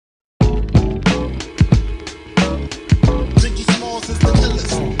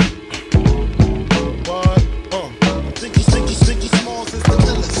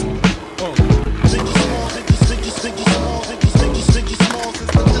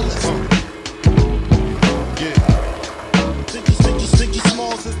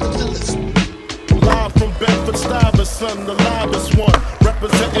son, the loudest one.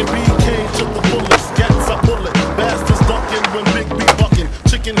 Representing BK to the fullest. Gats I bullet, bastards ducking when Big B bucking.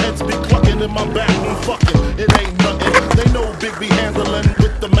 Chicken heads be clucking in my back room fucking. It ain't nothing. They know Big B handling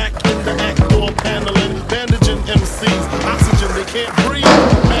with the Mac in the act door paneling. Bandaging MCs, oxygen they can't breathe.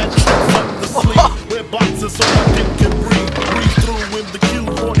 Mad tricks up the sleeve. Wear boxes so my dick can breathe. Breathe through with the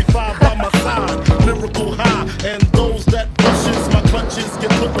Q45 by my side. Lyrical high, and those that pushes my clutches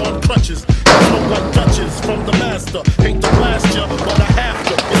get put on crutches. I smoke like Dutches from the master. Hate to blast ya, but I have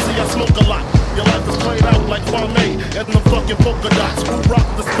to. You see, I smoke a lot. Your life is played out like Kwame and the fucking polka dots. Who rock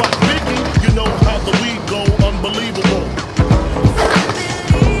the spot? Biggie, you know how the weed go. Unbelievable.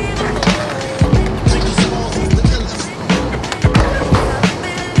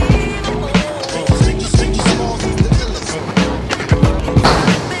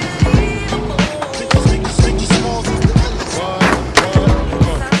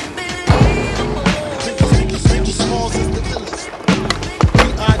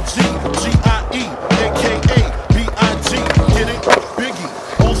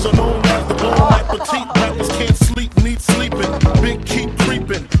 Rappers can't sleep, need sleeping. Big keep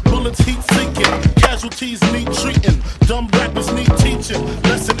creeping, bullets heat seeking. Casualties need treating, dumb rappers need teaching.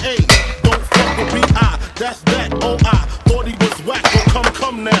 Lesson A, don't fuck with B.I. That's that, oh I thought he was whack, well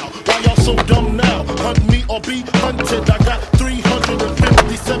come now. Why y'all so dumb now? Hunt me or be hunted. I got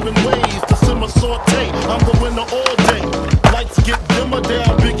 357 ways to simmer saute. I'm the winner all day. Lights get dimmer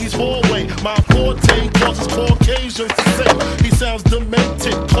down Biggie's hallway. My forte causes Caucasians to say he sounds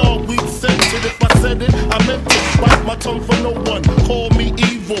demented. Call weak scented. If I said it, I meant it. Bite my tongue for no one. Call me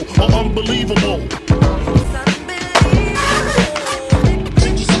evil or unbelievable.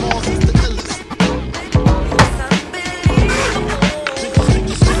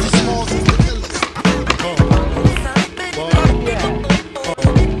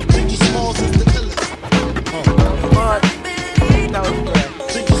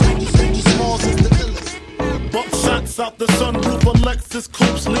 Out the sunroof, Alexis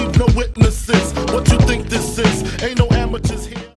coops leave no witnesses.